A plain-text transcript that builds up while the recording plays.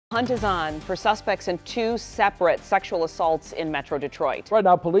Hunt is on for suspects in 2 separate sexual assaults in Metro Detroit. Right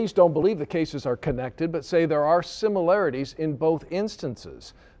now, police don't believe the cases are connected, but say there are similarities in both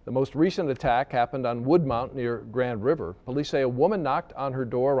instances. The most recent attack happened on Woodmont near Grand River. Police say a woman knocked on her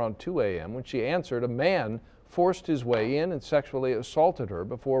door around 2 a.m. When she answered, a man forced his way in and sexually assaulted her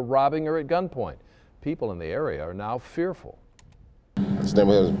before robbing her at gunpoint. People in the area are now fearful. This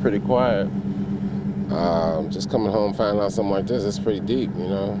neighborhood was pretty quiet. Just coming home, finding out something like this, it's pretty deep, you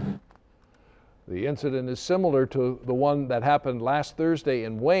know. The incident is similar to the one that happened last Thursday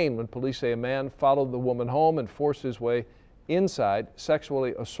in Wayne, when police say a man followed the woman home and forced his way inside,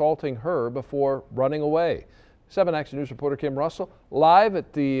 sexually assaulting her before running away. 7 Action News reporter Kim Russell live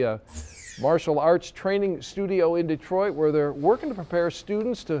at the Martial Arts Training Studio in Detroit, where they're working to prepare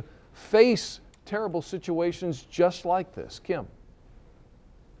students to face terrible situations just like this. Kim.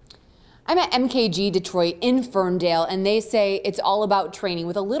 I'm at MKG Detroit in Ferndale, and they say it's all about training.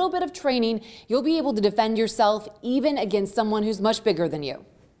 With a little bit of training, you'll be able to defend yourself even against someone who's much bigger than you.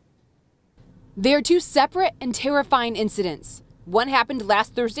 They are 2 separate and terrifying incidents. One happened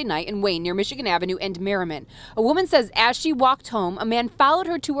last Thursday night in Wayne near Michigan Avenue and Merriman. A woman says as she walked home, a man followed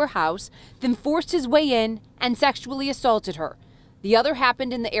her to her house, then forced his way in and sexually assaulted her. The other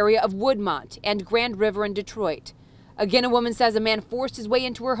happened in the area of Woodmont and Grand River in Detroit. Again, a woman says a man forced his way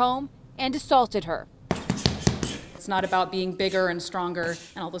into her home and assaulted her. It's not about being bigger and stronger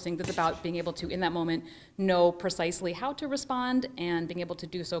and all those things. It's about being able to, in that moment, know precisely how to respond and being able to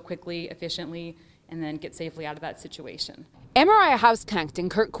do so quickly, efficiently, and then get safely out of that situation. Mariah Housekankt and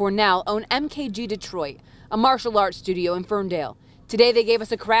Kurt Cornell own MKG Detroit, a martial arts studio in Ferndale. Today they gave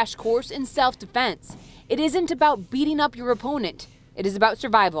us a crash course in self-defense. It isn't about beating up your opponent. It is about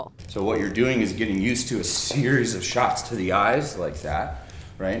survival. So what you're doing is getting used to a series of shots to the eyes like that,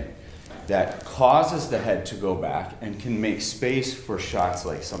 right? That causes the head to go back and can make space for shots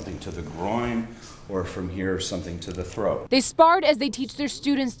like something to the groin or from here something to the throat. They sparred as they teach their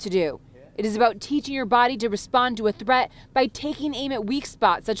students to do. It is about teaching your body to respond to a threat by taking aim at weak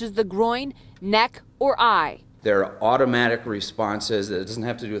spots such as the groin, neck, or eye. There are automatic responses. It doesn't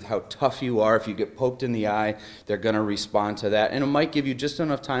have to do with how tough you are. If you get poked in the eye, they're going to respond to that, and it might give you just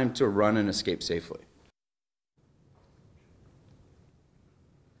enough time to run and escape safely.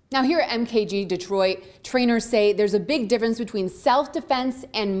 Now here at MKG Detroit, trainers say there's a big difference between self-defense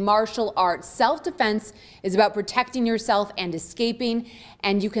and martial arts. Self-defense is about protecting yourself and escaping,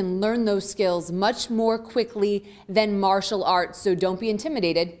 and you can learn those skills much more quickly than martial arts. So don't be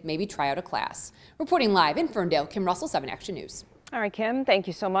intimidated. Maybe try out a class. Reporting live in Ferndale, Kim Russell, 7 Action News. All right, Kim, thank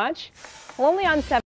you so much. Well, only on 7.